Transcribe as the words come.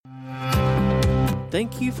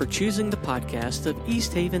Thank you for choosing the podcast of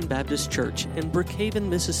East Haven Baptist Church in Brookhaven,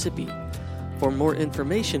 Mississippi. For more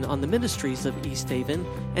information on the ministries of East Haven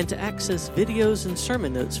and to access videos and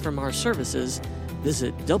sermon notes from our services,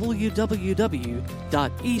 visit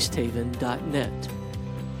www.easthaven.net.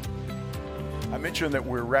 I mentioned that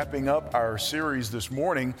we're wrapping up our series this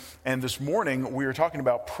morning, and this morning we are talking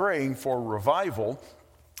about praying for revival.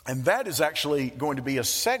 And that is actually going to be a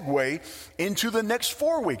segue into the next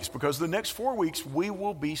 4 weeks, because the next 4 weeks we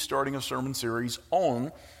will be starting a sermon series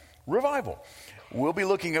on revival. We'll be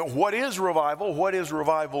looking at what is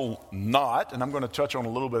revival not, and I'm going to touch on a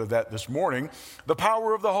little bit of that this morning. The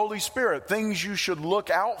power of the Holy Spirit, things you should look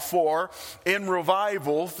out for in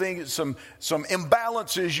revival, some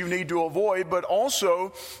imbalances you need to avoid, but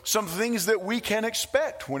also some things that we can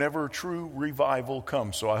expect whenever true revival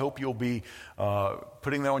comes. So I hope you'll be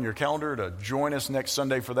putting that on your calendar to join us next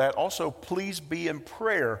Sunday for that. Also, please be in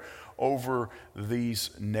prayer over these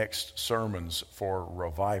next sermons for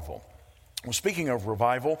revival. Well, speaking of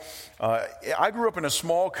revival, I grew up in a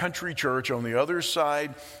small country church on the other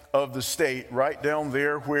side of the state, right down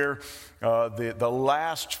there where the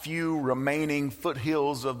last few remaining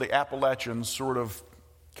foothills of the Appalachians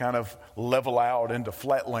kind of level out into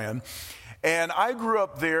flatland. And I grew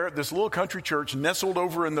up there, this little country church nestled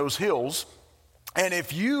over in those hills. And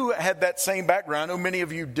if you had that same background, I know many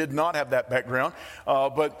of you did not have that background,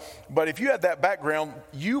 but if you had that background,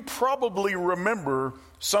 you probably remember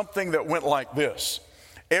something that went like this.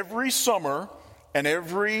 Every summer and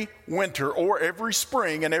every winter, or every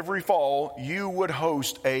spring and every fall, you would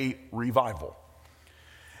host a revival.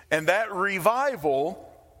 And that revival,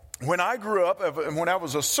 when I grew up, when I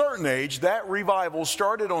was a certain age, that revival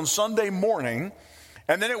started on Sunday morning,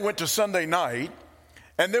 and then it went to Sunday night.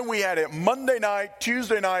 And then we had it Monday night,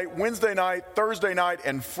 Tuesday night, Wednesday night, Thursday night,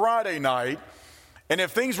 and Friday night. And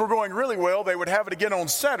if things were going really well, they would have it again on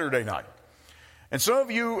Saturday night. And some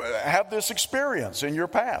of you have this experience in your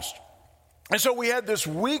past. And so we had this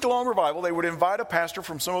week-long revival. They would invite a pastor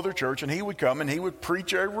from some other church, and he would come and he would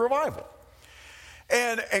preach a revival.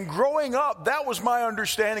 And growing up, that was my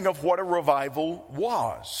understanding of what a revival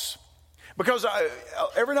was. Because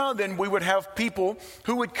every now and then we would have people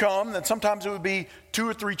who would come, and sometimes it would be 2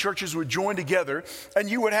 or 3 churches would join together, and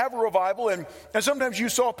you would have a revival, and sometimes you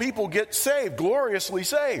saw people get saved, gloriously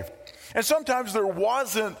saved. And sometimes there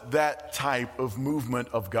wasn't that type of movement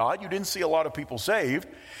of God. You didn't see a lot of people saved.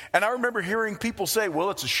 And I remember hearing people say,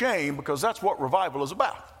 well, it's a shame because that's what revival is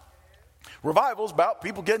about. Revival is about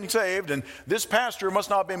people getting saved, and this pastor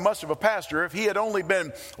must not have been much of a pastor. If he had only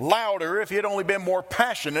been louder, if he had only been more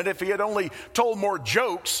passionate, if he had only told more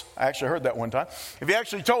jokes, I actually heard that one time, if he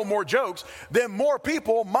actually told more jokes, then more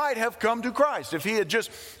people might have come to Christ if he had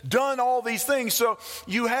just done all these things. So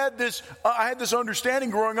you had this, I had this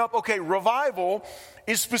understanding growing up, okay, revival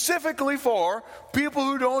is specifically for people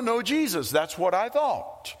who don't know Jesus. That's what I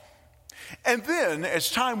thought. And then as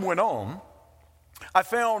time went on, I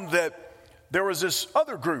found that there was this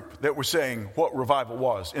other group that was saying what revival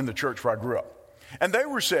was in the church where I grew up. And they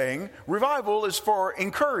were saying revival is for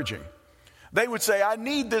encouraging. They would say, I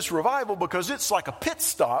need this revival because it's like a pit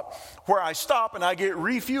stop where I stop and I get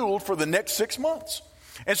refueled for the next 6 months.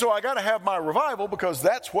 And so I got to have my revival because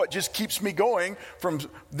that's what just keeps me going from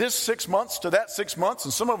this 6 months to that 6 months.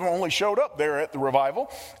 And some of them only showed up there at the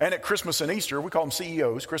revival and at Christmas and Easter. We call them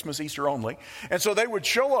CEOs, Christmas, Easter only. And so they would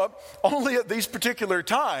show up only at these particular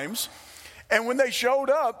times. And when they showed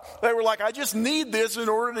up, they were like, I just need this in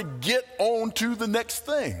order to get on to the next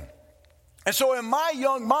thing. And so in my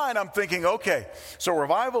young mind, I'm thinking, okay, so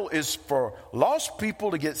revival is for lost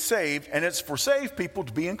people to get saved, and it's for saved people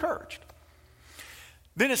to be encouraged.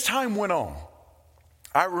 Then as time went on,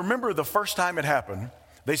 I remember the first time it happened,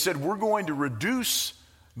 they said, we're going to reduce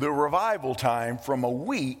the revival time from a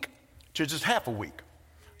week to just half a week.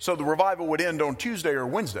 So the revival would end on Tuesday or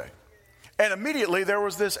Wednesday. And immediately there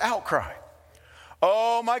was this outcry.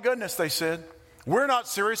 Oh my goodness, they said, we're not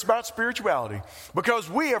serious about spirituality because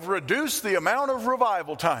we have reduced the amount of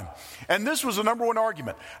revival time. And this was the number one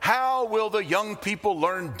argument. How will the young people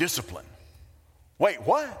learn discipline? Wait,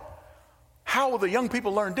 what? How will the young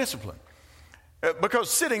people learn discipline?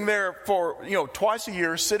 Because sitting there for, twice a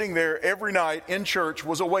year, sitting there every night in church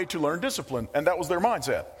was a way to learn discipline. And that was their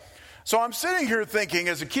mindset. So I'm sitting here thinking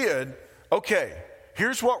as a kid, okay,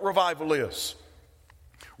 here's what revival is.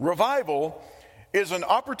 Revival is an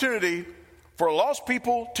opportunity for lost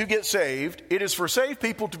people to get saved. It is for saved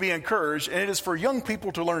people to be encouraged, and it is for young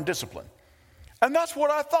people to learn discipline. And that's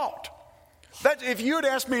what I thought. That if you had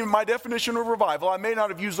asked me my definition of revival, I may not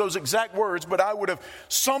have used those exact words, but I would have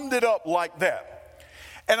summed it up like that.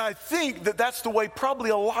 And I think that that's the way probably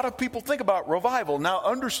a lot of people think about revival. Now,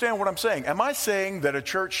 understand what I'm saying. Am I saying that a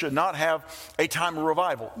church should not have a time of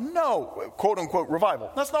revival? No, quote unquote revival.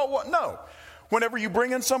 That's not what, no. Whenever you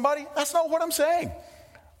bring in somebody, that's not what I'm saying.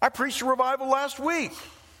 I preached a revival last week.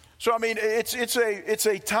 So, I mean, it's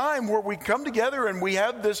a time where we come together and we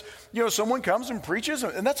have this, someone comes and preaches,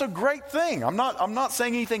 and that's a great thing. I'm not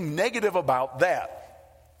saying anything negative about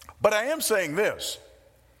that. But I am saying this.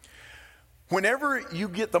 Whenever you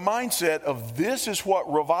get the mindset of this is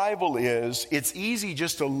what revival is, it's easy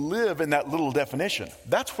just to live in that little definition.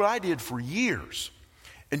 That's what I did for years.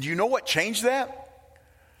 And do you know what changed that?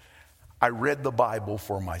 I read the Bible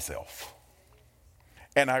for myself.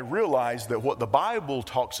 And I realized that what the Bible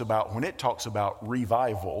talks about when it talks about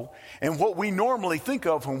revival and what we normally think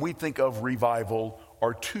of when we think of revival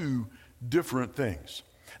are two different things.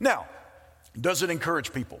 Now, does it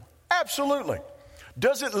encourage people? Absolutely.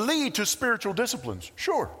 Does it lead to spiritual disciplines?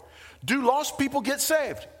 Sure. Do lost people get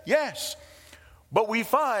saved? Yes. But we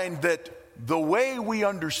find that the way we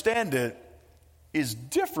understand it is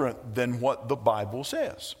different than what the Bible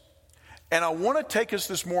says. And I want to take us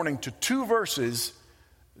this morning to two verses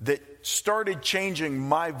that started changing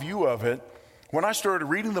my view of it when I started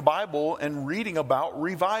reading the Bible and reading about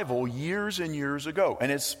revival years and years ago. And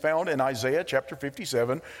it's found in Isaiah chapter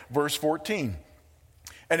 57, verse 14.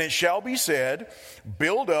 And it shall be said,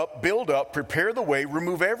 build up, prepare the way,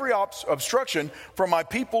 remove every obstruction from my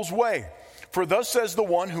people's way. For thus says the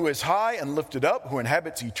one who is high and lifted up, who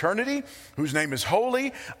inhabits eternity, whose name is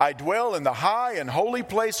holy. I dwell in the high and holy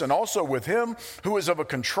place, and also with him who is of a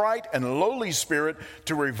contrite and lowly spirit,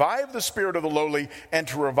 to revive the spirit of the lowly and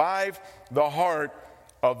to revive the heart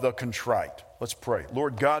of the contrite. Let's pray.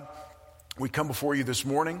 Lord God, we come before you this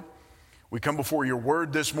morning. We come before your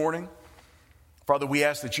word this morning. Father, we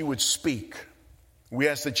ask that you would speak. We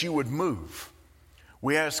ask that you would move.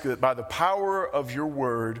 We ask that by the power of your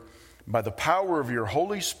word, by the power of your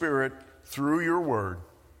Holy Spirit through your word,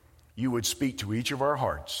 you would speak to each of our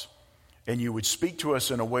hearts. And you would speak to us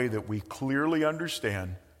in a way that we clearly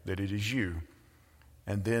understand that it is you.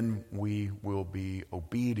 And then we will be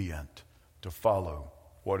obedient to follow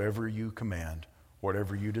whatever you command,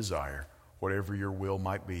 whatever you desire, whatever your will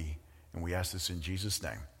might be. And we ask this in Jesus'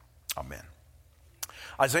 name. Amen.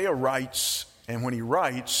 Isaiah writes, and when he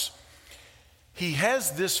writes, he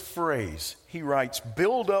has this phrase. He writes,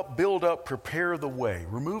 build up, prepare the way.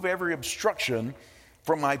 Remove every obstruction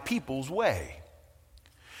from my people's way.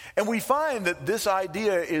 And we find that this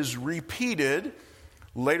idea is repeated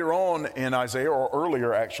later on in Isaiah, or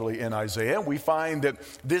earlier actually in Isaiah. We find that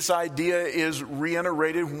this idea is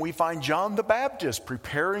reiterated when we find John the Baptist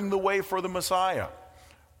preparing the way for the Messiah,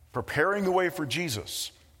 preparing the way for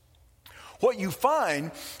Jesus. What you find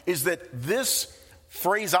is that this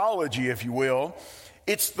phraseology, if you will,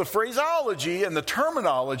 it's the phraseology and the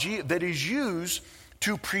terminology that is used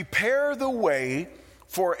to prepare the way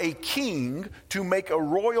for a king to make a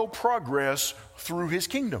royal progress through his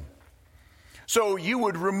kingdom. So you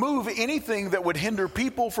would remove anything that would hinder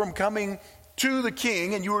people from coming to the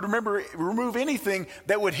king, and you would remove anything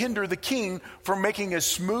that would hinder the king from making as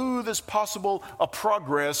smooth as possible a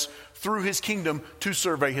progress through his kingdom to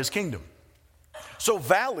survey his kingdom. So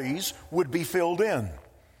valleys would be filled in.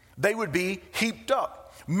 They would be heaped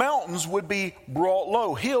up. Mountains would be brought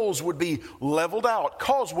low. Hills would be leveled out.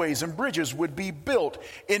 Causeways and bridges would be built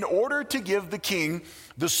in order to give the king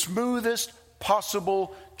the smoothest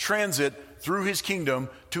possible transit through his kingdom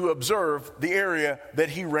to observe the area that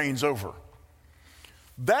he reigns over.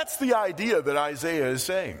 That's the idea that Isaiah is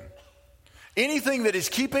saying. Anything that is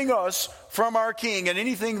keeping us from our king and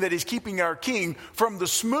anything that is keeping our king from the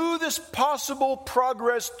smoothest possible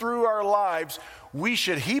progress through our lives, we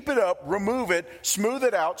should heap it up, remove it, smooth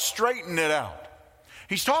it out, straighten it out.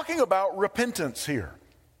 He's talking about repentance here.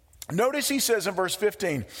 Notice he says in verse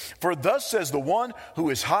 15, for thus says the one who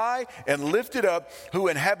is high and lifted up, who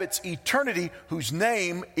inhabits eternity, whose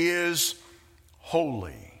name is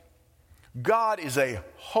holy. God is a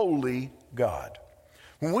holy God.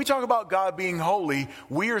 When we talk about God being holy,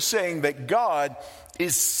 we are saying that God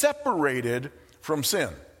is separated from sin.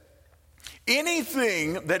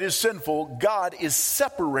 Anything that is sinful, God is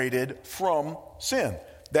separated from sin.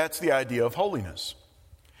 That's the idea of holiness.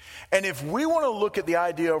 And if we want to look at the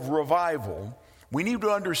idea of revival, we need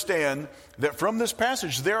to understand that from this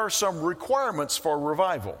passage, there are some requirements for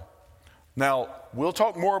revival. Now, we'll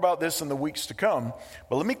talk more about this in the weeks to come,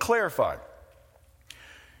 but let me clarify.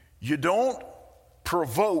 You don't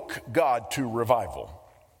provoke God to revival.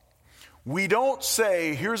 We don't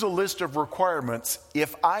say, here's a list of requirements.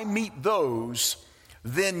 If I meet those,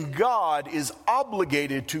 then God is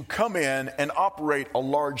obligated to come in and operate a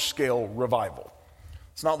large-scale revival.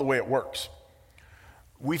 It's not the way it works.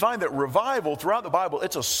 We find that revival throughout the Bible,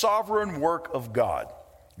 it's a sovereign work of God.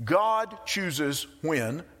 God chooses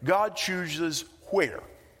when, God chooses where.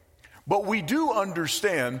 But we do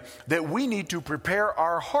understand that we need to prepare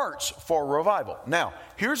our hearts for revival. Now,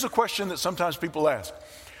 here's a question that sometimes people ask.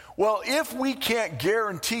 Well, if we can't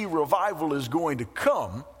guarantee revival is going to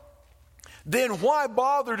come, then why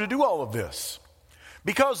bother to do all of this?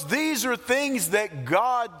 Because these are things that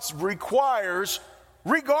God requires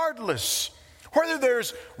regardless. Whether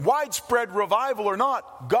there's widespread revival or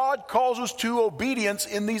not, God calls us to obedience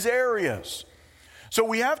in these areas. So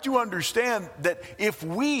we have to understand that if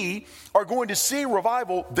we are going to see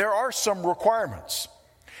revival, there are some requirements.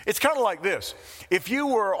 It's kind of like this. If you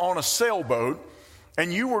were on a sailboat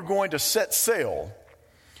and you were going to set sail,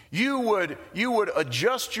 you would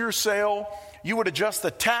adjust your sail, you would adjust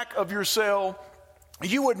the tack of your sail,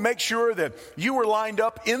 you would make sure that you were lined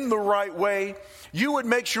up in the right way, you would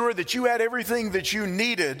make sure that you had everything that you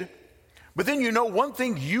needed, but then you know one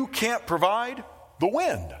thing you can't provide? The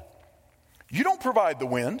wind. You don't provide the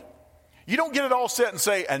wind. You don't get it all set and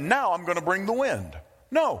say, and now I'm going to bring the wind.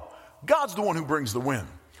 No, God's the one who brings the wind.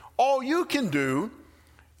 All you can do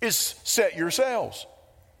is set your sails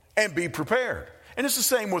and be prepared. And it's the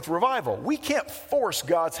same with revival. We can't force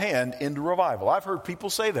God's hand into revival. I've heard people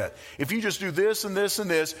say that. If you just do this and this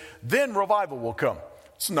and this, then revival will come.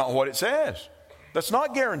 It's not what it says. That's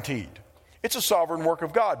not guaranteed. It's a sovereign work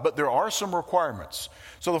of God, but there are some requirements.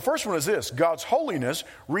 So the first one is this: God's holiness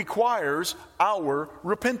requires our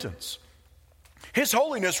repentance. His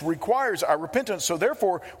holiness requires our repentance, so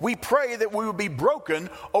therefore we pray that we will be broken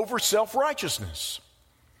over self-righteousness.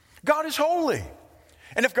 God is holy.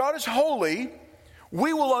 And if God is holy,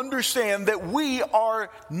 we will understand that we are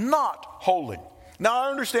not holy. Now, I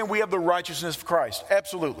understand we have the righteousness of Christ.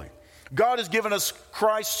 Absolutely. God has given us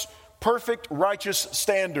Christ's perfect righteous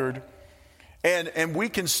standard, and we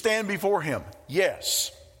can stand before Him.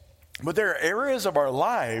 Yes. But there are areas of our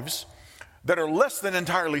lives that are less than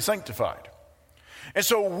entirely sanctified. And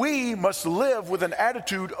so we must live with an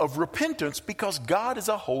attitude of repentance because God is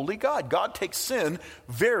a holy God. God takes sin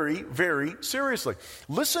very, very seriously.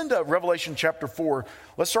 Listen to Revelation chapter 4.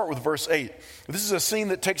 Let's start with verse 8. This is a scene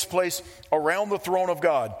that takes place around the throne of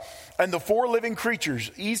God. And the four living creatures,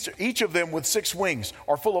 each of them with 6 wings,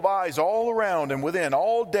 are full of eyes all around and within,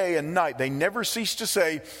 all day and night. They never cease to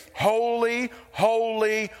say, "Holy,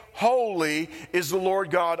 holy, holy is the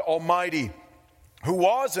Lord God Almighty, who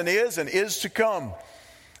was and is to come."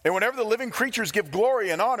 And whenever the living creatures give glory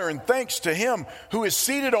and honor and thanks to Him who is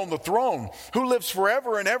seated on the throne, who lives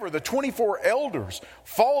forever and ever, the 24 elders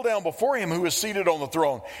fall down before Him who is seated on the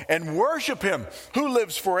throne and worship Him who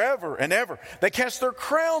lives forever and ever. They cast their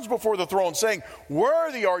crowns before the throne, saying,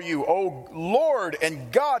 "Worthy are you, O Lord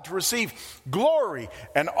and God, to receive glory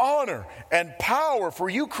and honor and power, for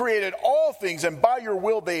you created all things, and by your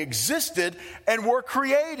will they existed and were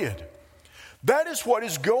created." That is what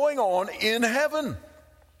is going on in heaven.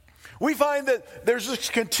 We find that there's this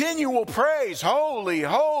continual praise, holy,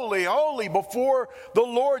 holy, holy, before the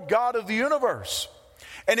Lord God of the universe.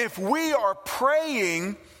 And if we are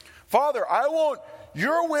praying, "Father, I want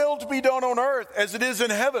your will to be done on earth as it is in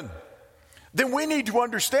heaven," then we need to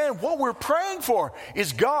understand what we're praying for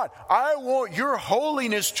is, God, I want your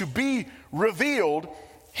holiness to be revealed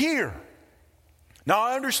here. Now,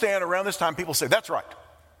 I understand around this time people say, that's right.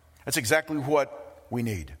 That's exactly what we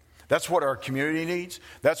need. That's what our community needs.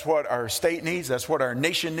 That's what our state needs. That's what our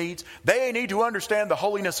nation needs. They need to understand the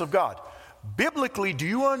holiness of God. Biblically, do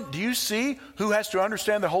you see who has to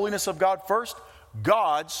understand the holiness of God first?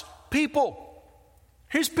 God's people.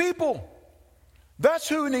 His people. That's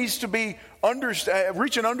who needs to be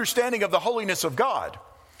reach an understanding of the holiness of God.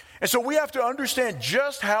 And so we have to understand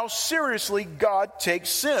just how seriously God takes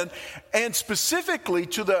sin, and specifically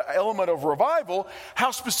to the element of revival,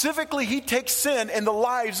 how specifically He takes sin in the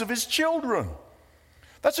lives of His children.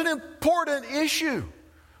 That's an important issue,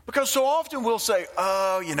 because so often we'll say,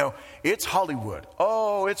 "Oh, it's Hollywood.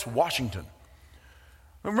 Oh, it's Washington."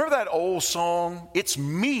 Remember that old song, "It's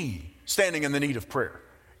me standing in the need of prayer."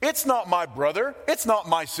 It's not my brother. It's not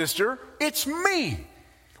my sister. It's me.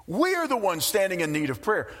 We're the ones standing in need of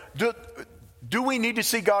prayer. Do we need to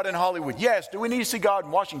see God in Hollywood? Yes. Do we need to see God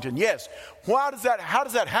in Washington? Yes. How does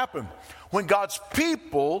that happen? When God's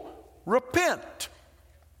people repent.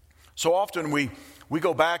 So often we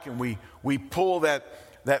go back and we pull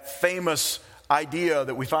that famous idea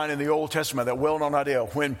that we find in the Old Testament, that well-known idea,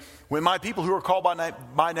 when my people who are called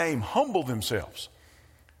by name humble themselves.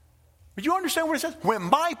 But you understand what it says? When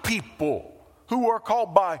my people who are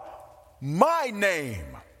called by my name.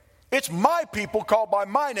 It's my people called by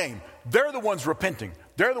my name. They're the ones repenting.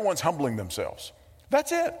 They're the ones humbling themselves.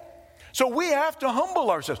 That's it. So we have to humble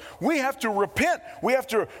ourselves. We have to repent. We have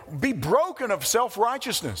to be broken of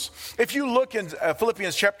self-righteousness. If you look in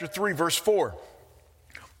Philippians chapter 3, verse 4,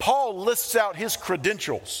 Paul lists out his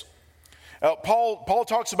credentials. Paul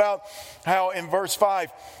talks about how in verse 5,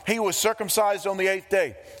 he was circumcised on the 8th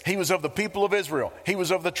day. He was of the people of Israel. He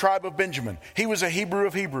was of the tribe of Benjamin. He was a Hebrew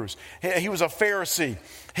of Hebrews. He was a Pharisee.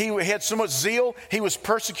 He had so much zeal, he was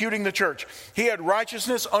persecuting the church. He had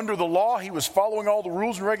righteousness under the law. He was following all the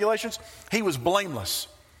rules and regulations. He was blameless.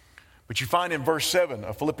 But you find in verse 7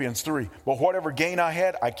 of Philippians 3, but whatever gain I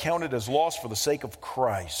had, I counted as loss for the sake of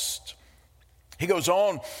Christ. He goes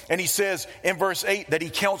on and he says in verse 8 that he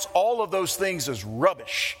counts all of those things as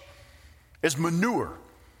rubbish, as manure.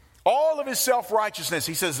 All of his self-righteousness,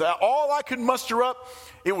 he says, all I could muster up,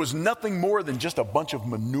 it was nothing more than just a bunch of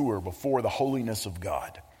manure before the holiness of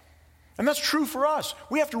God. And that's true for us.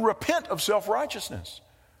 We have to repent of self-righteousness.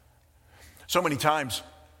 So many times,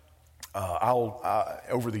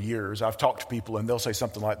 over the years, I've talked to people and they'll say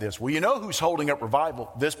something like this. Well, you know who's holding up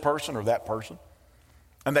revival? This person or that person.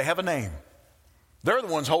 And they have a name. They're the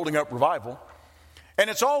ones holding up revival. And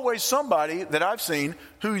it's always somebody that I've seen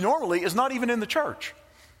who normally is not even in the church.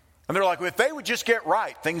 And they're like, well, if they would just get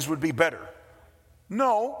right, things would be better.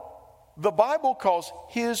 No, the Bible calls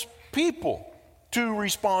his people to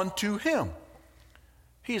respond to him.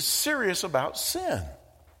 He is serious about sin.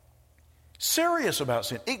 Serious about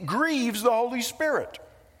sin. It grieves the Holy Spirit.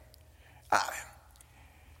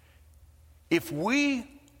 If we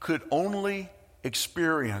could only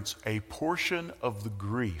experience a portion of the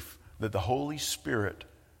grief that the Holy Spirit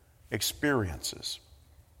experiences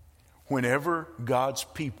whenever God's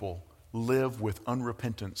people live with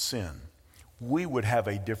unrepentant sin, we would have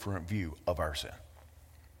a different view of our sin.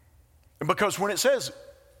 And because when it says,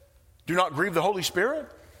 do not grieve the Holy Spirit,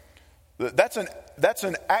 that's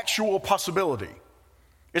an actual possibility.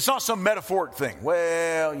 It's not some metaphoric thing.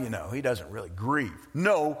 Well, he doesn't really grieve.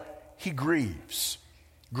 No, he grieves,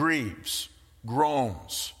 groans,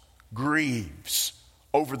 grieves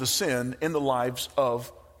over the sin in the lives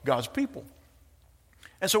of God's people.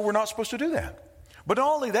 And so we're not supposed to do that. But not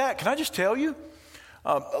only that, can I just tell you,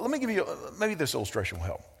 let me give you, maybe this illustration will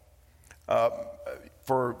help.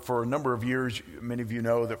 For a number of years, many of you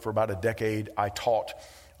know that for about a decade, I taught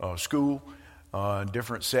school in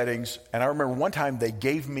different settings. And I remember one time they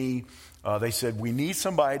gave me, they said, we need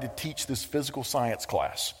somebody to teach this physical science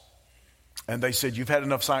class. And they said, you've had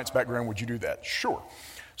enough science background, would you do that? Sure.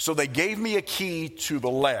 So they gave me a key to the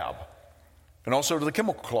lab and also to the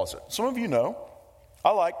chemical closet. Some of you know,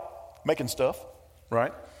 I like making stuff,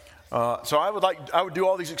 right? So I would do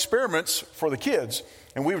all these experiments for the kids,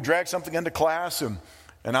 and we would drag something into class, and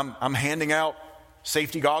I'm handing out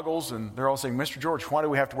safety goggles, and they're all saying, Mr. George, why do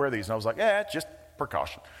we have to wear these? And I was like, just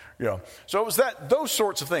precaution. So it was those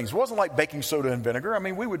sorts of things. It wasn't like baking soda and vinegar. I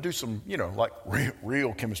mean, we would do some, like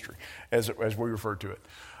real chemistry, as we refer to it.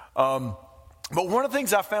 But one of the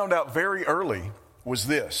things I found out very early was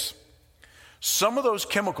this. Some of those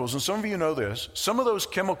chemicals, and some of you know this, some of those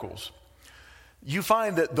chemicals, you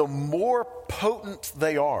find that the more potent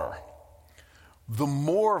they are, the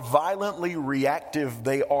more violently reactive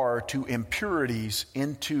they are to impurities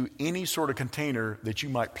into any sort of container that you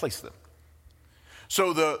might place them.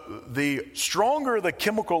 So the stronger the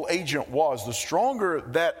chemical agent was, the stronger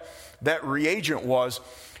that reagent was,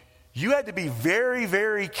 you had to be very,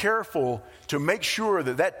 very careful to make sure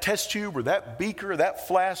that test tube or that beaker, that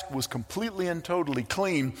flask was completely and totally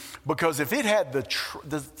clean, because if it had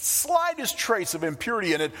the slightest trace of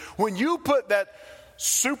impurity in it, when you put that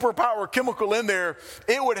superpower chemical in there,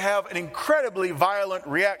 it would have an incredibly violent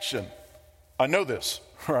reaction. I know this,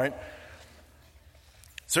 right?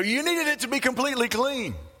 So you needed it to be completely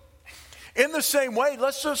clean. In the same way,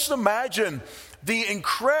 let's just imagine the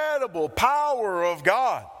incredible power of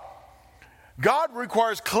God. God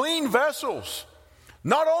requires clean vessels.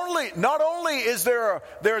 Not only is there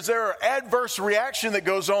an adverse reaction that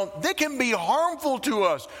goes on that can be harmful to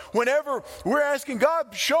us. Whenever we're asking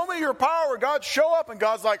God, show me your power, God, show up. And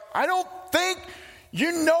God's like, I don't think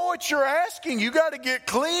you know what you're asking. You got to get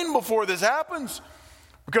clean before this happens,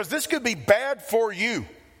 because this could be bad for you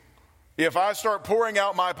if I start pouring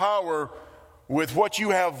out my power with what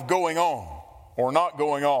you have going on or not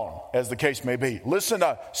going on, as the case may be. Listen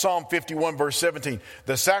to Psalm 51, verse 17.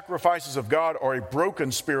 The sacrifices of God are a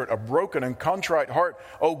broken spirit, a broken and contrite heart.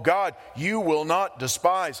 O God, you will not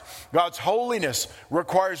despise. God's holiness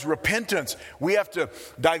requires repentance. We have to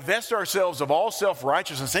divest ourselves of all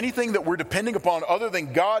self-righteousness, anything that we're depending upon other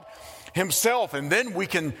than God Himself. And then we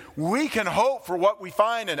can hope for what we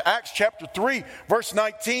find in Acts chapter 3, verse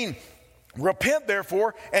 19. Repent,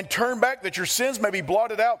 therefore, and turn back, that your sins may be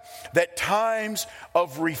blotted out, that times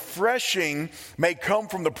of refreshing may come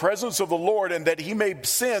from the presence of the Lord, and that He may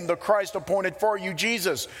send the Christ appointed for you,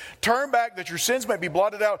 Jesus. Turn back, that your sins may be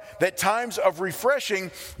blotted out, that times of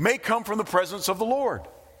refreshing may come from the presence of the Lord.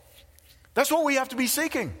 That's what we have to be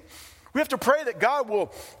seeking. We have to pray that God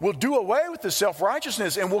will do away with this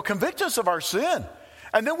self-righteousness and will convict us of our sin.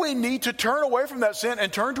 And then we need to turn away from that sin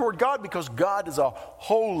and turn toward God, because God is a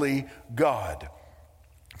holy God.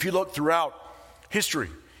 If you look throughout history,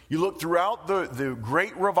 you look throughout the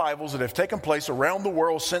great revivals that have taken place around the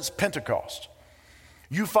world since Pentecost,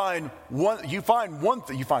 you find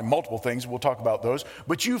multiple things, we'll talk about those,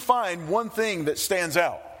 but you find one thing that stands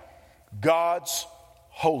out: God's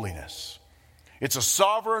holiness. It's a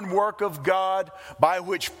sovereign work of God by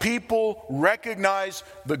which people recognize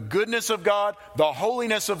the goodness of God, the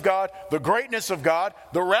holiness of God, the greatness of God,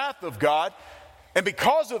 the wrath of God. And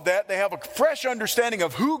because of that, they have a fresh understanding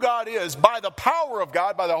of who God is by the power of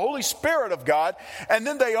God, by the Holy Spirit of God. And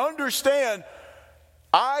then they understand,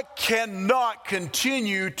 I cannot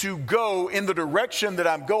continue to go in the direction that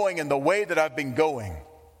I'm going in the way that I've been going.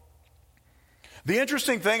 The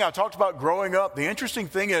interesting thing, I talked about growing up, the interesting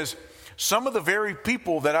thing is, some of the very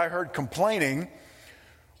people that I heard complaining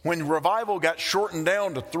when revival got shortened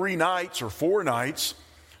down to 3 nights or 4 nights,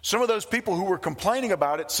 some of those people who were complaining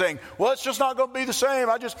about it, saying, well, it's just not going to be the same.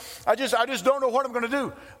 I just don't know what I'm going to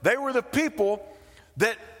do. They were the people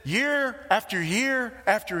that year after year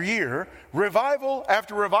after year, revival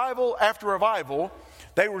after revival after revival,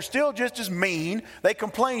 they were still just as mean. They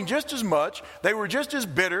complained just as much. They were just as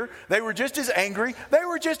bitter. They were just as angry. They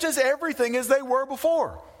were just as everything as they were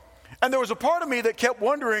before. And there was a part of me that kept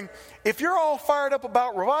wondering, if you're all fired up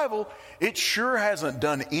about revival, it sure hasn't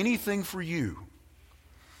done anything for you.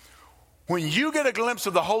 When you get a glimpse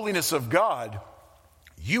of the holiness of God,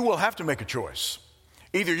 you will have to make a choice.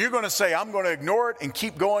 Either you're going to say, I'm going to ignore it and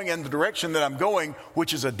keep going in the direction that I'm going,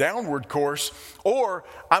 which is a downward course, or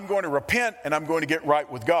I'm going to repent and I'm going to get right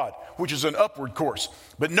with God, which is an upward course.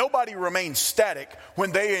 But nobody remains static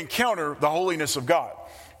when they encounter the holiness of God.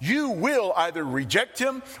 You will either reject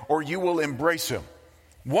Him or you will embrace Him.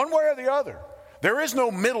 One way or the other. There is no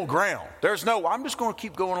middle ground. There's no, I'm just going to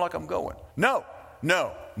keep going like I'm going. No.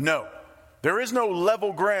 There is no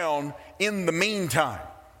level ground in the meantime.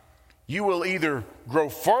 You will either grow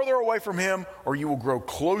farther away from Him or you will grow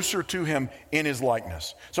closer to Him in His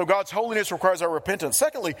likeness. So God's holiness requires our repentance.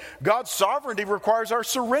 Secondly, God's sovereignty requires our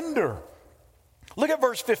surrender. Look at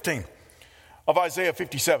verse 15. Of Isaiah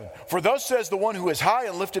 57. For thus says the one who is high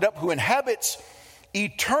and lifted up, who inhabits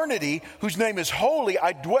eternity, whose name is holy,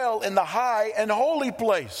 I dwell in the high and holy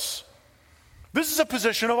place. This is a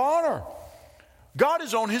position of honor. God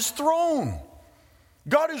is on His throne.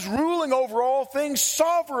 God is ruling over all things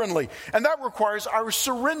sovereignly, and that requires our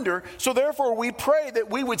surrender. So therefore we pray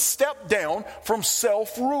that we would step down from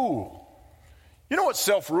self-rule. You know what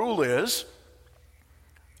self-rule is?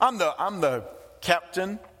 I'm the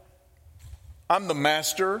captain. I'm the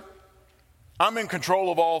master. I'm in control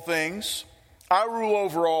of all things. I rule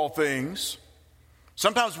over all things.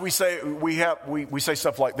 Sometimes we say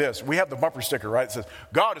stuff like this. We have the bumper sticker, right? It says,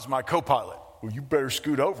 God is my co-pilot. Well, you better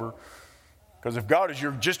scoot over, because if God is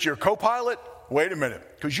just your co-pilot, wait a minute,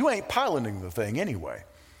 because you ain't piloting the thing anyway.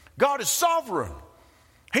 God is sovereign.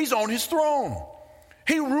 He's on His throne.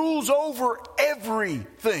 He rules over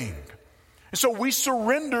everything. And so we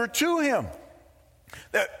surrender to Him.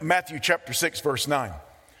 Matthew chapter 6, verse 9.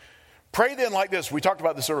 Pray then like this. We talked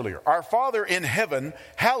about this earlier. Our Father in heaven,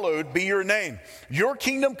 hallowed be your name. Your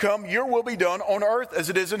kingdom come, your will be done on earth as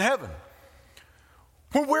it is in heaven.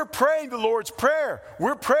 When we're praying the Lord's Prayer,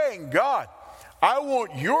 we're praying, God, I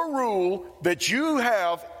want your rule that you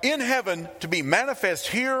have in heaven to be manifest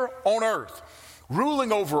here on earth,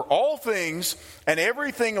 ruling over all things and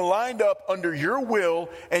everything lined up under your will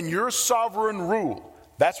and your sovereign rule.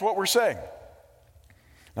 That's what we're saying.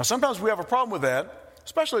 Now, sometimes we have a problem with that,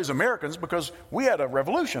 especially as Americans, because we had a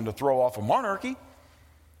revolution to throw off a monarchy.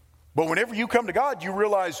 But whenever you come to God, you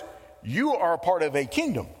realize you are a part of a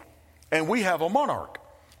kingdom, and we have a monarch.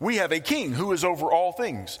 We have a king who is over all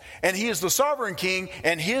things, and He is the sovereign king,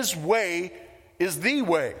 and His way is the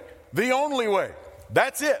way, the only way.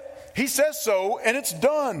 That's it. He says so, and it's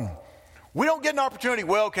done. We don't get an opportunity,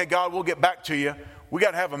 well, okay, God, we'll get back to you. We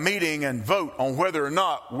got to have a meeting and vote on whether or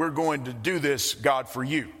not we're going to do this, God, for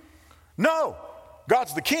you. No,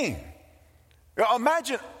 God's the king.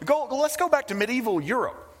 Imagine, let's go back to medieval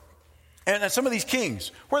Europe. And some of these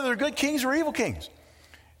kings, whether they're good kings or evil kings.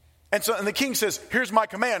 And the king says, here's my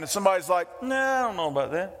command. And somebody's like, nah, I don't know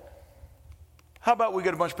about that. How about we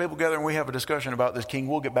get a bunch of people together and we have a discussion about this king?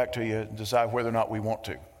 We'll get back to you and decide whether or not we want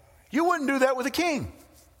to. You wouldn't do that with a king.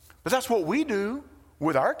 But that's what we do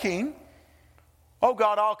with our king. Oh,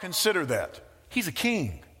 God, I'll consider that. He's a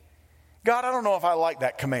king. God, I don't know if I like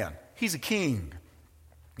that command. He's a king.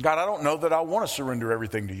 God, I don't know that I want to surrender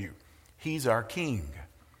everything to you. He's our king.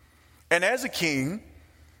 And as a king,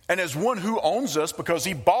 and as one who owns us because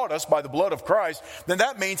he bought us by the blood of Christ, then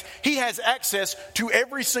that means he has access to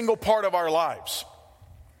every single part of our lives.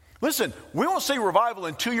 Listen, we won't see revival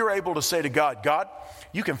until you're able to say to God, God,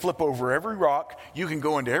 you can flip over every rock. You can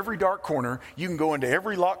go into every dark corner. You can go into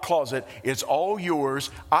every locked closet. It's all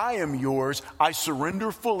yours. I am yours. I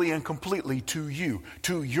surrender fully and completely to you,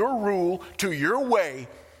 to your rule, to your way.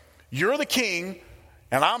 You're the king,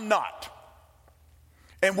 and I'm not.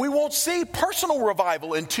 And we won't see personal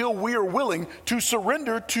revival until we are willing to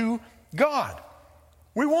surrender to God.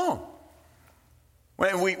 We won't.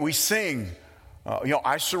 When we sing,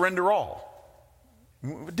 I surrender all.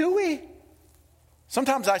 Do we?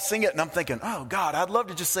 Sometimes I sing it and I'm thinking, oh God, I'd love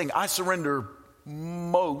to just sing, I surrender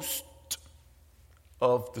most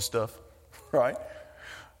of the stuff, right?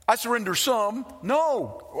 I surrender some.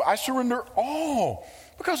 No, I surrender all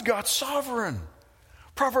because God's sovereign.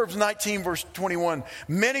 Proverbs 19 verse 21,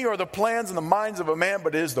 many are the plans and the minds of a man,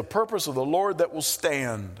 but it is the purpose of the Lord that will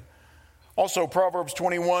stand. Also Proverbs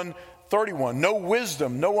 21:31, no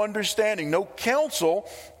wisdom, no understanding, no counsel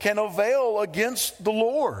can avail against the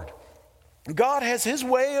Lord. God has his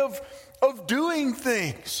way of doing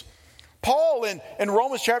things. Paul in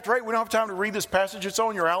Romans chapter 8, we don't have time to read this passage, it's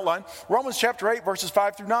on your outline. Romans chapter 8 verses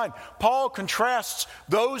 5 through 9. Paul contrasts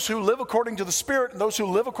those who live according to the Spirit and those who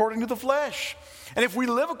live according to the flesh. And if we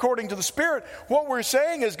live according to the Spirit, what we're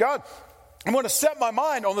saying is, God, I'm going to set my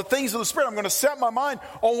mind on the things of the Spirit. I'm going to set my mind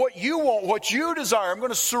on what you want, what you desire. I'm going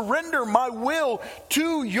to surrender my will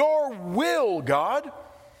to your will, God.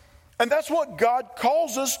 And that's what God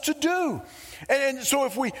calls us to do. And so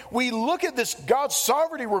if we look at this, God's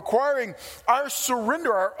sovereignty requiring our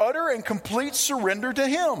surrender, our utter and complete surrender to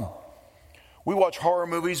him. We watch horror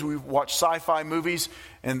movies, we watch sci-fi movies,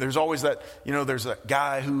 and there's always that, there's that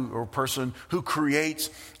guy or person who creates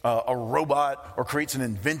a robot or creates an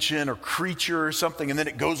invention or creature or something, and then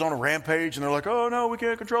it goes on a rampage, and they're like, oh no, we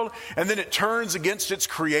can't control it. And then it turns against its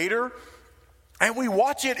creator, and we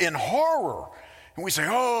watch it in horror. And we say,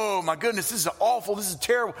 oh my goodness, this is awful, this is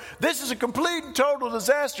terrible, this is a complete and total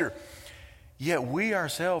disaster. Yet we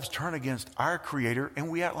ourselves turn against our creator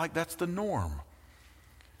and we act like that's the norm.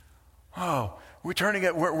 Oh,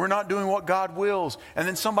 we're not doing what God wills. And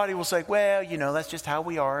then somebody will say, well, that's just how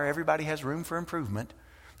we are. Everybody has room for improvement.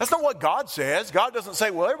 That's not what God says. God doesn't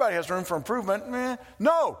say, well, everybody has room for improvement.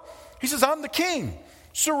 No. He says, I'm the king.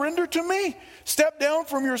 Surrender to me. Step down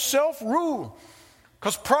from your self-rule.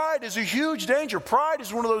 Because pride is a huge danger. Pride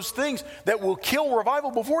is one of those things that will kill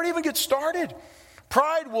revival before it even gets started.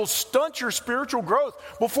 Pride will stunt your spiritual growth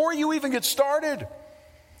before you even get started.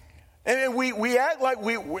 And we act like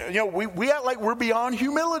we act like we're beyond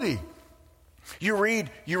humility. You read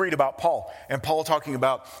about Paul, and Paul talking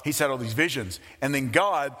about, he had all these visions, and then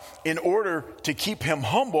God, in order to keep him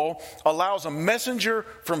humble, allows a messenger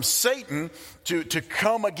from Satan to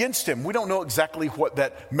come against him. We don't know exactly what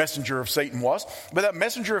that messenger of Satan was, but that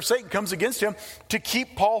messenger of Satan comes against him to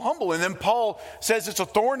keep Paul humble. And then Paul says it's a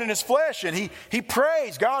thorn in his flesh, and he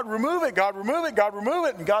prays, God, remove it, God, remove it, God, remove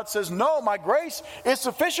it. And God says, no, my grace is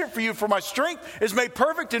sufficient for you, for my strength is made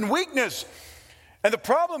perfect in weakness. And the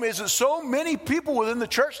problem is that so many people within the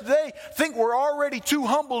church today think we're already too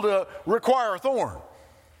humble to require a thorn.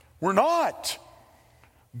 We're not.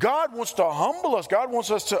 God wants to humble us. God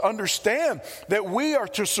wants us to understand that we are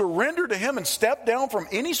to surrender to him and step down from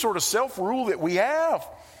any sort of self-rule that we have.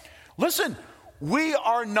 Listen, we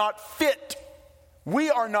are not fit.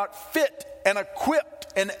 We are not fit and equipped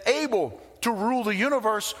and able to rule the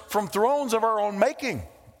universe from thrones of our own making.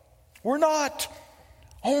 We're not.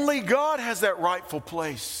 Only God has that rightful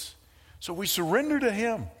place. So we surrender to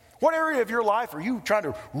him. What area of your life are you trying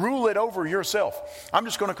to rule it over yourself? I'm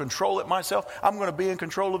just going to control it myself. I'm going to be in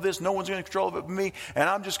control of this. No one's going to control of it but me. And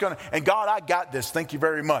I'm just going to, and God, I got this. Thank you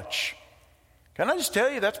very much. Can I just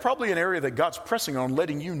tell you, that's probably an area that God's pressing on,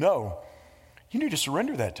 letting you know. You need to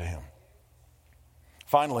surrender that to him.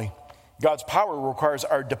 Finally, God's power requires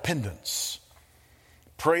our dependence.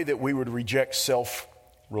 Pray that we would reject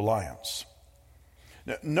self-reliance.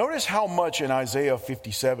 Now, notice how much in Isaiah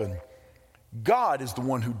 57, God is the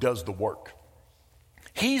one who does the work.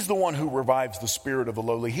 He's the one who revives the spirit of the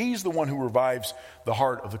lowly. He's the one who revives the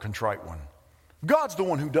heart of the contrite one. God's the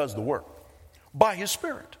one who does the work by His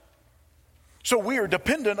Spirit. So we are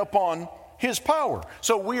dependent upon His power.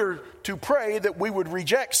 So we are to pray that we would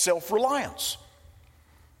reject self-reliance,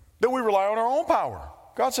 that we rely on our own power.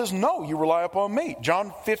 God says, no, you rely upon me.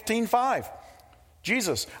 John 15:5.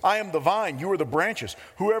 Jesus, I am the vine, you are the branches.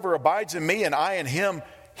 Whoever abides in me and I in him,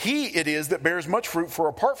 he it is that bears much fruit, for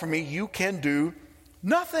apart from me you can do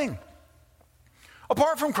nothing.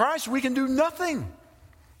 Apart from Christ, we can do nothing.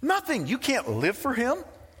 Nothing. You can't live for Him.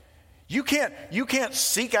 You can't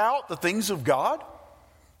seek out the things of God.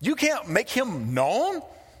 You can't make Him known.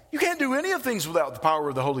 You can't do any of things without the power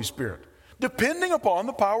of the Holy Spirit, depending upon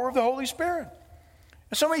the power of the Holy Spirit.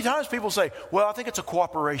 And so many times people say, well, I think it's a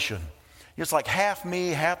cooperation. It's like half me,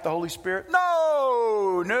 half the Holy Spirit.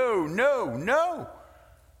 No.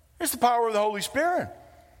 It's the power of the Holy Spirit.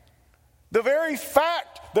 The very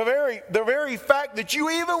fact that you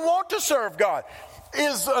even want to serve God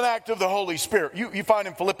is an act of the Holy Spirit. You find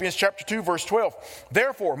in Philippians chapter 2, verse 12,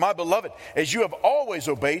 therefore, my beloved, as you have always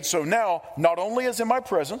obeyed, so now, not only as in my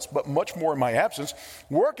presence, but much more in my absence,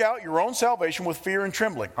 work out your own salvation with fear and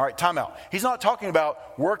trembling. All right, time out. He's not talking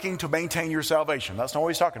about working to maintain your salvation. That's not what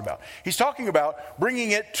he's talking about. He's talking about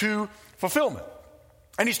bringing it to fulfillment.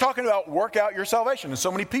 And he's talking about work out your salvation. And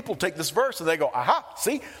so many people take this verse and they go, aha,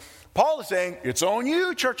 see? Paul is saying, it's on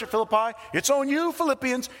you, church at Philippi. It's on you,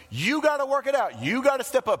 Philippians. You got to work it out. You got to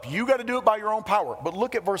step up. You got to do it by your own power. But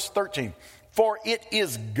look at verse 13. For it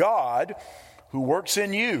is God who works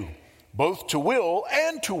in you, both to will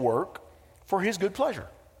and to work for His good pleasure.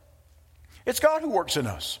 It's God who works in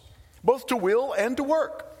us, both to will and to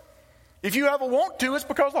work. If you have a want to, it's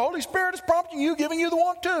because the Holy Spirit is prompting you, giving you the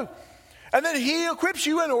want to. And then He equips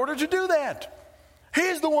you in order to do that.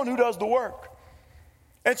 He's the one who does the work.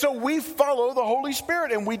 And so we follow the Holy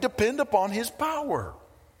Spirit and we depend upon His power.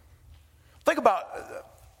 Think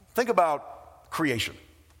about creation.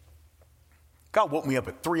 God woke me up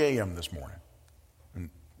at 3 a.m. this morning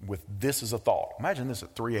and with this as a thought. Imagine this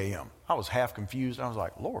at 3 a.m. I was half confused. I was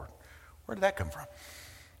like, Lord, where did that come from?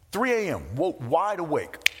 3 a.m., woke wide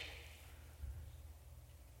awake.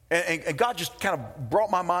 And God just kind of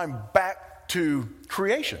brought my mind back to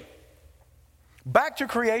creation. Back to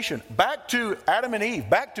creation, back to Adam and Eve,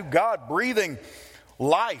 back to God breathing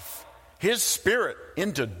life, His Spirit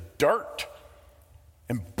into dirt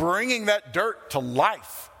and bringing that dirt to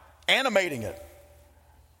life, animating it.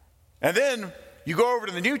 And then you go over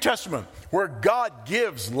to the New Testament where God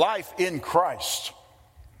gives life in Christ.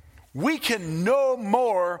 We can no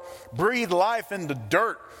more breathe life into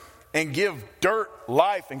dirt and give dirt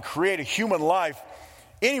life and create a human life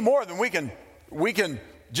any more than we can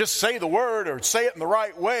just say the word or say it in the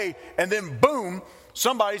right way, and then boom,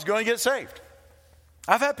 somebody's going to get saved.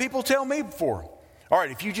 I've had people tell me before, all right,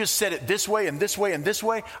 if you just said it this way and this way and this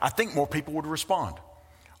way, I think more people would respond.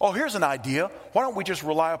 Oh, here's an idea. Why don't we just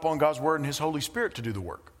rely upon God's word and His Holy Spirit to do the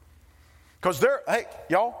work? Because hey,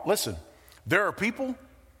 y'all, listen, there are people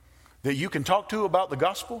that you can talk to about the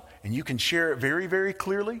gospel and you can share it very, very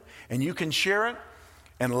clearly and you can share it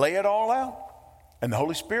and lay it all out, and the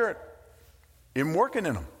Holy Spirit in working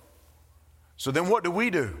in them. So then what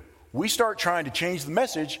do? We start trying to change the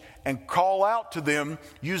message and call out to them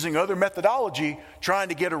using other methodology, trying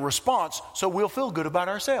to get a response so we'll feel good about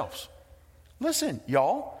ourselves. Listen,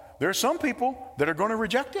 y'all, there are some people that are going to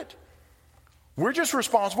reject it. We're just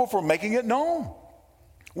responsible for making it known.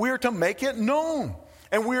 We are to make it known,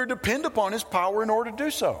 and we are to depend upon His power in order to do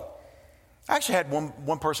so. I actually had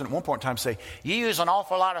one person at one point in time say, you use an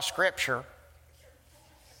awful lot of scripture.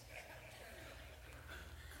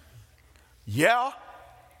 Yeah,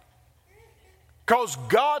 because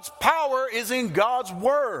God's power is in God's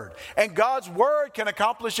word. And God's word can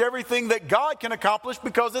accomplish everything that God can accomplish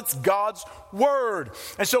because it's God's word.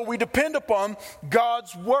 And so we depend upon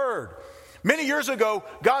God's word. Many years ago,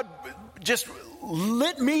 God just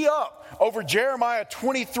lit me up over Jeremiah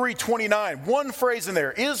 23:29. One phrase in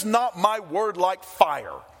there, is not my word like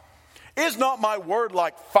fire? Is not my word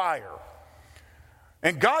like fire?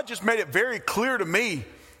 And God just made it very clear to me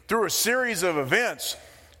through a series of events.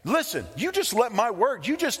 Listen, you just let my word,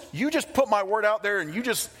 you just put my word out there and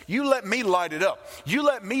you let me light it up. You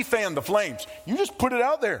let me fan the flames. You just put it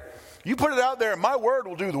out there. You put it out there and my word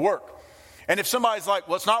will do the work. And if somebody's like,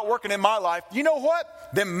 well, it's not working in my life, you know what?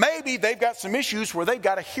 Then maybe they've got some issues where they've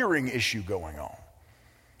got a hearing issue going on.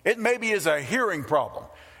 It maybe is a hearing problem.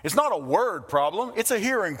 It's not a word problem, it's a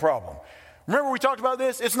hearing problem. Remember we talked about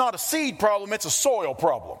this? It's not a seed problem, it's a soil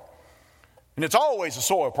problem. And it's always a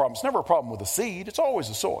soil problem. It's never a problem with a seed, it's always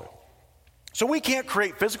a soil. So we can't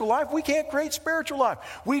create physical life. We can't create spiritual life.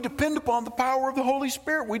 We depend upon the power of the Holy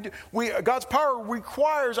Spirit. God's power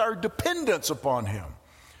requires our dependence upon Him.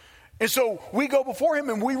 And so we go before Him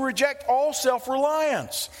and we reject all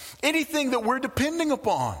self-reliance. Anything that we're depending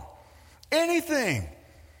upon. Anything.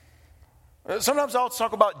 Sometimes I'll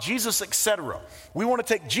talk about Jesus, etc. We want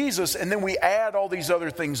to take Jesus and then we add all these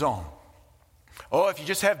other things on. Oh, if you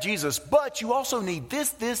just have Jesus, but you also need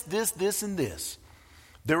this, and this.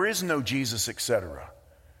 There is no Jesus, etc.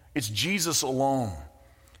 It's Jesus alone.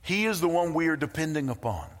 He is the one we are depending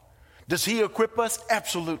upon. Does He equip us?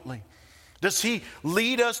 Absolutely. Does He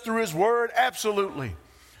lead us through His Word? Absolutely.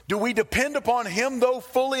 Do we depend upon Him, though,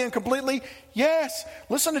 fully and completely? Yes.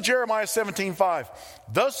 Listen to Jeremiah 17:5.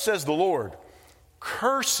 Thus says the Lord,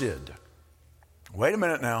 cursed. Wait a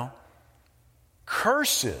minute now.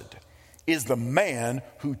 Cursed is the man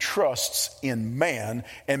who trusts in man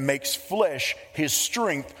and makes flesh his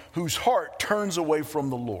strength, whose heart turns away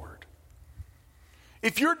from the Lord.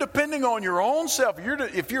 If you're depending on your own self,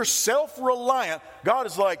 if you're self-reliant, God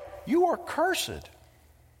is like, you are cursed.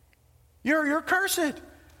 You're cursed.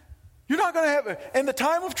 You're not going to have, in the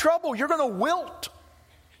time of trouble, you're going to wilt.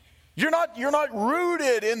 You're not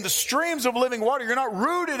rooted in the streams of living water. You're not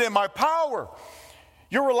rooted in my power.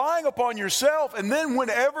 You're relying upon yourself, and then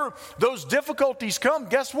whenever those difficulties come,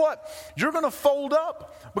 guess what? You're going to fold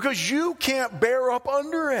up because you can't bear up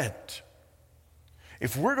under it.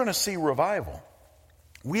 If we're going to see revival,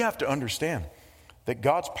 we have to understand that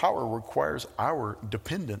God's power requires our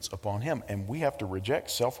dependence upon Him, and we have to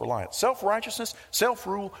reject self-reliance. Self-righteousness,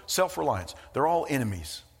 self-rule, self-reliance. They're all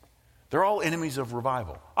enemies. They're all enemies of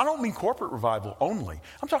revival. I don't mean corporate revival only.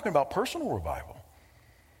 I'm talking about personal revival.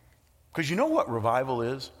 Because you know what revival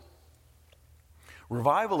is?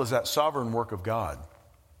 Revival is that sovereign work of God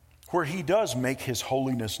where He does make His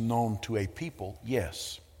holiness known to a people,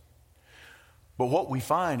 yes. But what we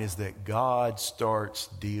find is that God starts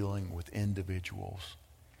dealing with individuals.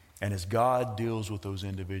 And as God deals with those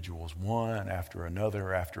individuals, one after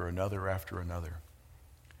another, after another, after another.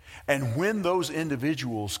 And when those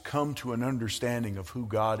individuals come to an understanding of who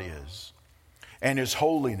God is, and His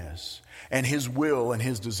holiness, and His will, and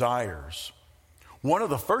His desires, one of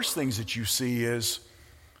the first things that you see is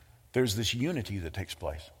there's this unity that takes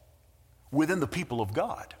place within the people of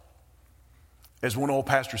God. As one old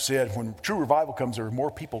pastor said, when true revival comes, there are more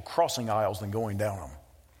people crossing aisles than going down them.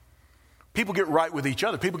 People get right with each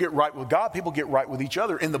other. People get right with God. People get right with each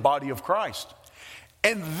other in the body of Christ.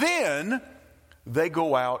 And then they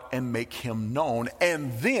go out and make Him known.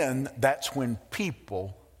 And then that's when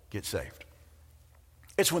people get saved.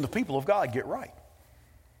 It's when the people of God get right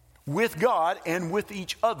with God and with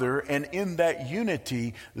each other, and in that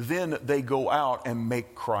unity, then they go out and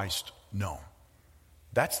make Christ known.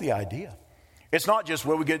 That's the idea. It's not just,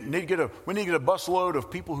 well, we need to get a busload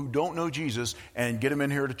of people who don't know Jesus and get them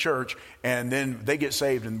in here to church, and then they get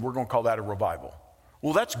saved, and we're going to call that a revival.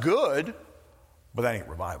 Well, that's good, but that ain't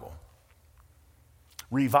revival.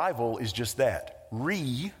 Revival is just that,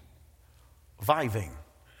 reviving,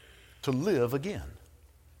 to live again.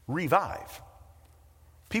 Revive.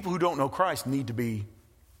 People who don't know Christ need to be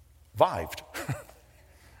vived.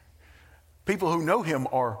 People who know Him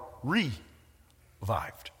are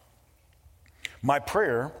revived. My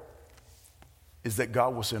prayer is that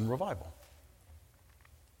God will send revival.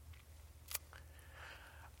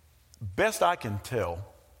 Best I can tell,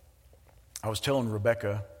 I was telling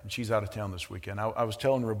Rebecca, and she's out of town this weekend, I was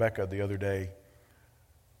telling Rebecca the other day,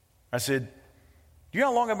 I said, do you know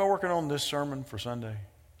how long I've been working on this sermon for Sunday?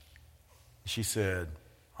 She said,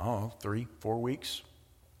 3-4 weeks,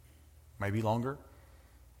 maybe longer.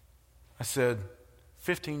 I said,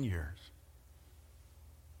 15 years.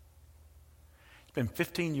 It's been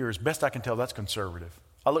 15 years. Best I can tell, that's conservative.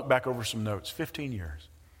 I look back over some notes, 15 years.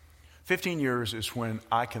 15 years is when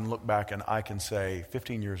I can look back and I can say,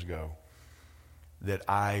 15 years ago, that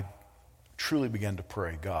I truly began to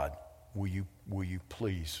pray, God, will you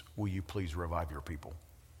please revive your people?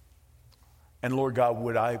 And Lord God,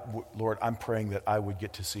 Lord, I'm praying that I would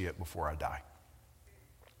get to see it before I die.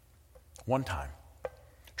 One time.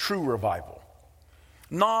 True revival.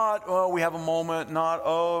 Not, we have a moment, not,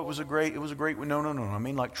 it was a great, no. I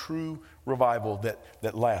mean like true revival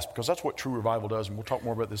that lasts, because that's what true revival does, and we'll talk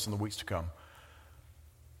more about this in the weeks to come.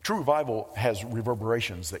 True revival has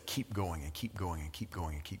reverberations that keep going and keep going and keep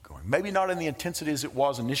going and keep going. Maybe not in the intensity as it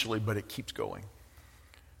was initially, but it keeps going.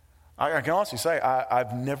 I can honestly say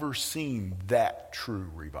I've never seen that true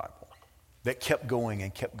revival. that kept going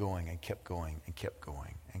and kept going and kept going and kept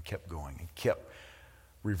going and kept going and kept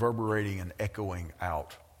reverberating and echoing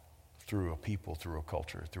out through a people, through a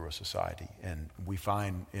culture, through a society. And we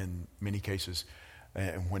find in many cases,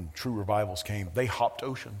 when true revivals came, they hopped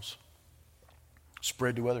oceans,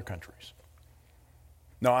 spread to other countries.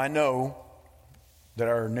 Now, I know that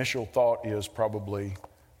our initial thought is probably,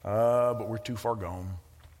 but we're too far gone.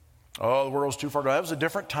 Oh, the world's too far gone. That was a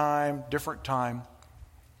different time.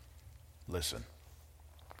 Listen,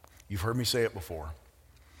 you've heard me say it before.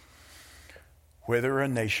 Whether a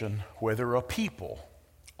nation, whether a people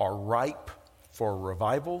are ripe for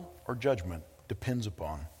revival or judgment depends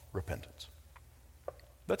upon repentance.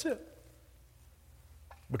 That's it.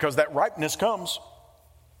 Because that ripeness comes.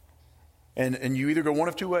 And you either go one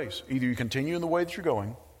of two ways. Either you continue in the way that you're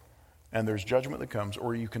going, and there's judgment that comes,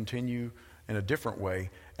 or you continue in a different way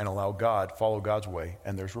and follow God's way,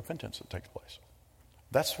 and there's repentance that takes place.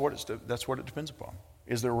 That's what it depends upon.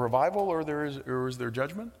 Is there revival or is there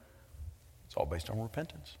judgment? It's all based on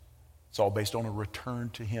repentance. It's all based on a return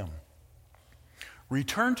to Him.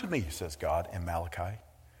 Return to me, says God in Malachi,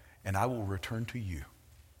 and I will return to you.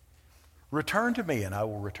 Return to me, and I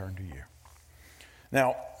will return to you.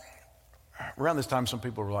 Now, around this time, some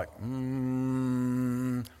people were like,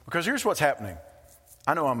 because here's what's happening.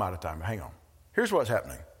 I know I'm out of time. Hang on. Here's what's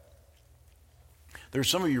happening. There's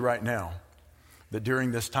some of you right now that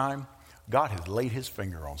during this time, God has laid His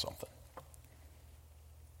finger on something.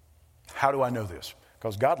 How do I know this?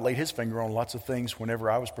 Because God laid His finger on lots of things whenever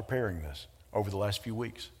I was preparing this over the last few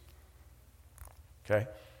weeks. Okay?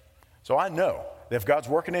 So I know that if God's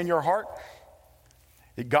working in your heart,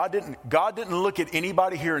 God didn't look at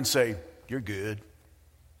anybody here and say, you're good.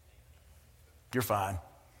 You're fine.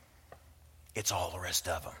 It's all the rest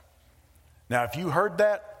of them. Now, if you heard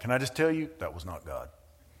that, can I just tell you, that was not God.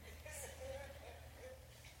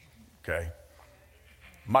 Okay?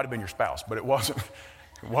 Might have been your spouse, but it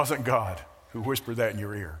wasn't God who whispered that in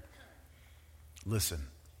your ear. Listen,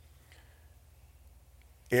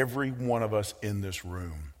 every one of us in this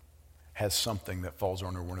room has something that falls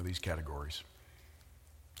under one of these categories,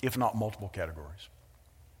 if not multiple categories.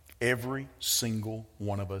 Every single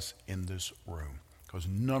one of us in this room, because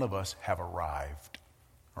none of us have arrived,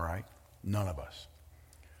 all right? None of us.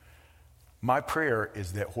 My prayer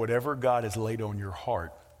is that whatever God has laid on your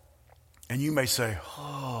heart, and you may say,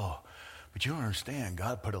 oh, but you don't understand,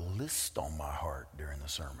 God put a list on my heart during the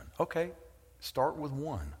sermon. Okay, start with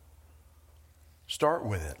one. Start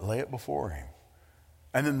with it, lay it before Him.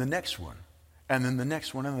 And then the next one, and then the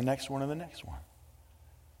next one, and the next one, and the next one.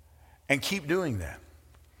 And keep doing that.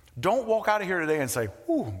 Don't walk out of here today and say,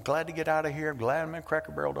 ooh, I'm glad to get out of here. I'm glad I'm in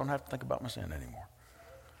Cracker Barrel. Don't have to think about my sin anymore.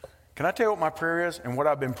 Can I tell you what my prayer is and what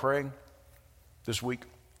I've been praying this week?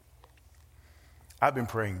 I've been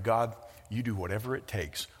praying, God, you do whatever it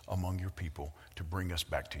takes among your people to bring us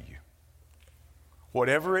back to you.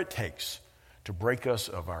 Whatever it takes to break us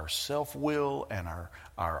of our self-will and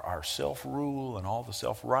our self-rule and all the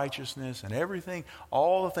self-righteousness and everything,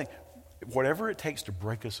 all the things. Whatever it takes to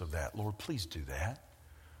break us of that, Lord, please do that.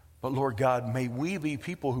 But Lord God, may we be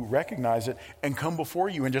people who recognize it and come before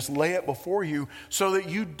you and just lay it before you so that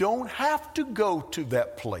you don't have to go to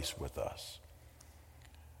that place with us.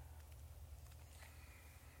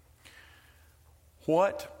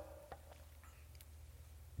 What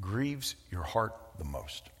grieves your heart the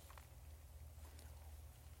most?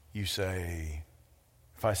 You say,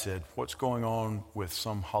 if I said, what's going on with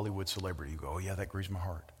some Hollywood celebrity? You go, oh yeah, that grieves my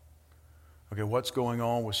heart. Okay, what's going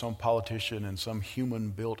on with some politician in some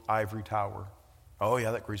human-built ivory tower? Oh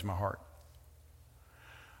yeah, that grieves my heart.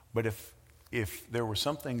 But if there was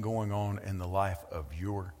something going on in the life of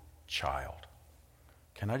your child,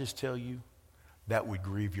 can I just tell you, that would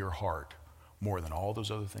grieve your heart more than all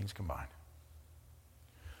those other things combined.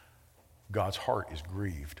 God's heart is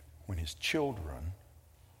grieved when His children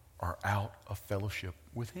are out of fellowship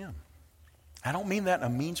with Him. I don't mean that in a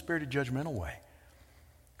mean-spirited, judgmental way.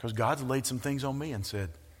 Because God's laid some things on me and said,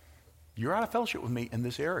 you're out of fellowship with me in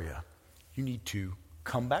this area. You need to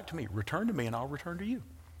come back to me. Return to me and I'll return to you.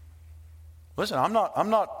 Listen, I'm not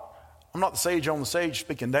the sage on the sage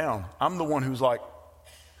speaking down. I'm the one who's like,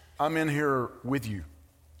 I'm in here with you.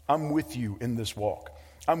 I'm with you in this walk.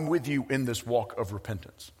 I'm with you in this walk of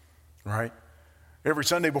repentance. Right? Every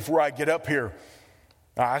Sunday before I get up here,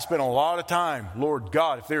 I spend a lot of time, Lord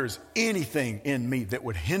God, if there is anything in me that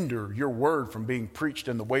would hinder your word from being preached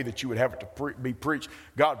in the way that you would have it to be preached,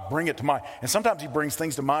 God, bring it to mind. And sometimes He brings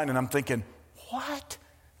things to mind and I'm thinking, what?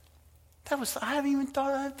 I haven't even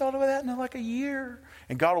thought of that in like a year.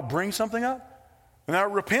 And God will bring something up. And I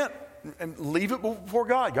repent and leave it before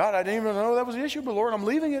God. God, I didn't even know that was the issue, but Lord, I'm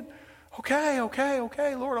leaving it. Okay,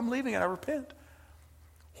 Lord, I'm leaving and I repent.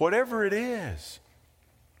 Whatever it is,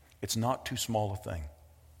 it's not too small a thing.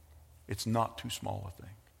 It's not too small a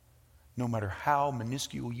thing. No matter how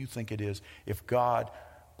minuscule you think it is, if God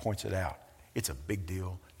points it out, it's a big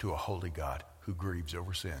deal to a holy God who grieves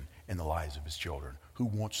over sin in the lives of his children, who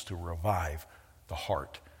wants to revive the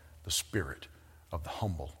heart, the spirit of the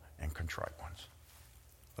humble and contrite ones.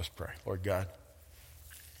 Let's pray. Lord God,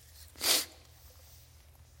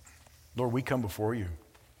 Lord, we come before you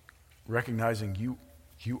recognizing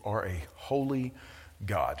you are a holy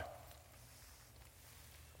God.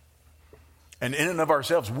 And in and of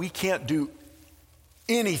ourselves, we can't do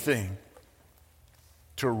anything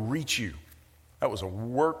to reach you. That was a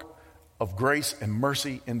work of grace and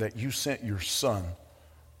mercy in that you sent your Son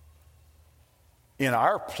in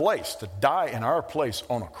our place, to die in our place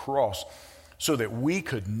on a cross, so that we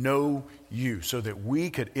could know you, so that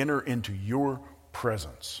we could enter into your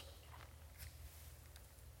presence.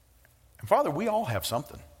 And Father, we all have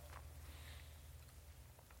something.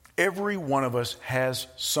 Every one of us has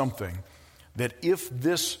something that if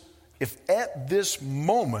at this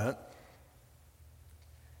moment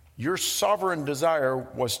your sovereign desire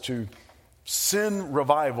was to send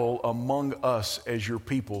revival among us as your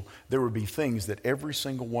people, there would be things that every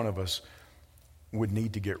single one of us would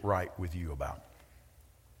need to get right with you about.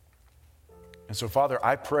 And so, Father,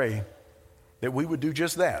 I pray that we would do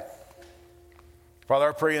just that. Father,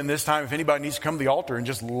 I pray in this time, if anybody needs to come to the altar and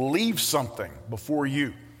just leave something before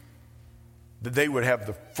you, that they would have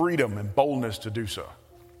the freedom and boldness to do so.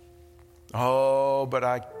 Oh, but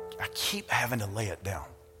I keep having to lay it down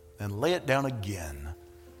and lay it down again.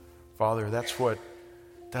 Father, that's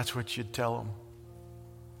what you'd tell them.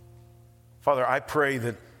 Father, I pray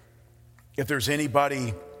that if there's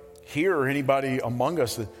anybody here or anybody among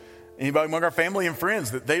us, that anybody among our family and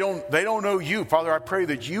friends, that they don't know you, Father, I pray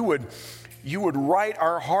that you would write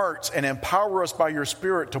our hearts and empower us by your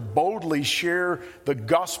Spirit to boldly share the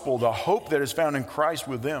gospel, the hope that is found in Christ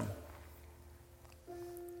with them.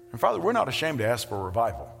 And Father, we're not ashamed to ask for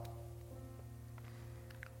revival.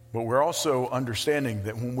 But we're also understanding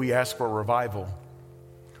that when we ask for revival,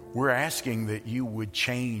 we're asking that you would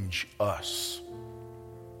change us.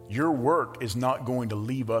 Your work is not going to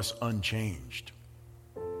leave us unchanged.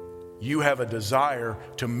 You have a desire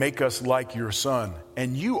to make us like your Son,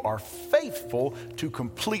 and you are faithful to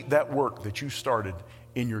complete that work that you started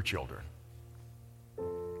in your children.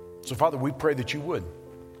 So, Father, we pray that you would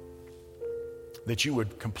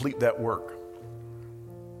complete that work.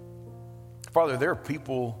 Father, there are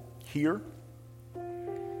people here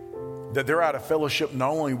that they're out of fellowship not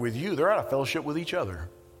only with you, they're out of fellowship with each other.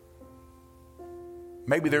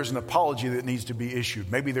 Maybe there's an apology that needs to be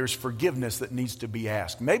issued. Maybe there's forgiveness that needs to be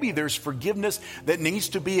asked. Maybe there's forgiveness that needs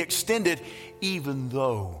to be extended even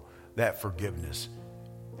though that forgiveness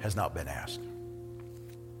has not been asked.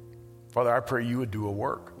 Father, I pray you would do a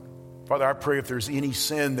work. Father, I pray if there's any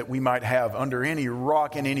sin that we might have under any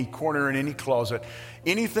rock, in any corner, in any closet,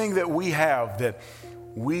 anything that we have that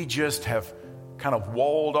we just have kind of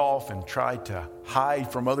walled off and tried to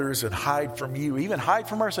hide from others and hide from you, even hide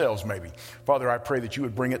from ourselves maybe. Father, I pray that you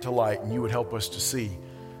would bring it to light and you would help us to see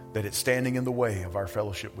that it's standing in the way of our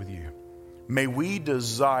fellowship with you. May we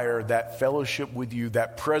desire that fellowship with you,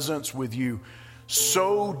 that presence with you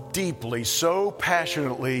so deeply, so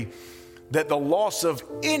passionately, that the loss of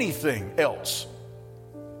anything else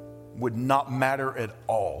would not matter at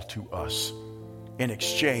all to us in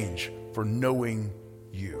exchange for knowing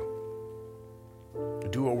you.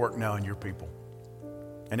 Do a work now in your people.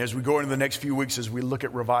 And as we go into the next few weeks, as we look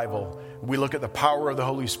at revival, we look at the power of the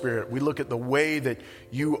Holy Spirit, we look at the way that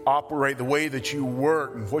you operate, the way that you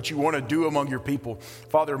work, and what you want to do among your people.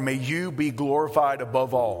 Father, may you be glorified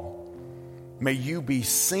above all. May you be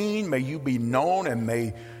seen, may you be known, and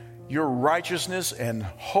may your righteousness and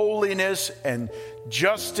holiness and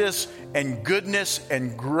justice and goodness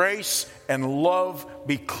and grace and love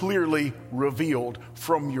be clearly revealed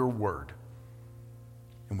from your word.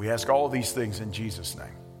 And we ask all these things in Jesus'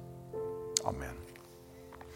 name. Amen.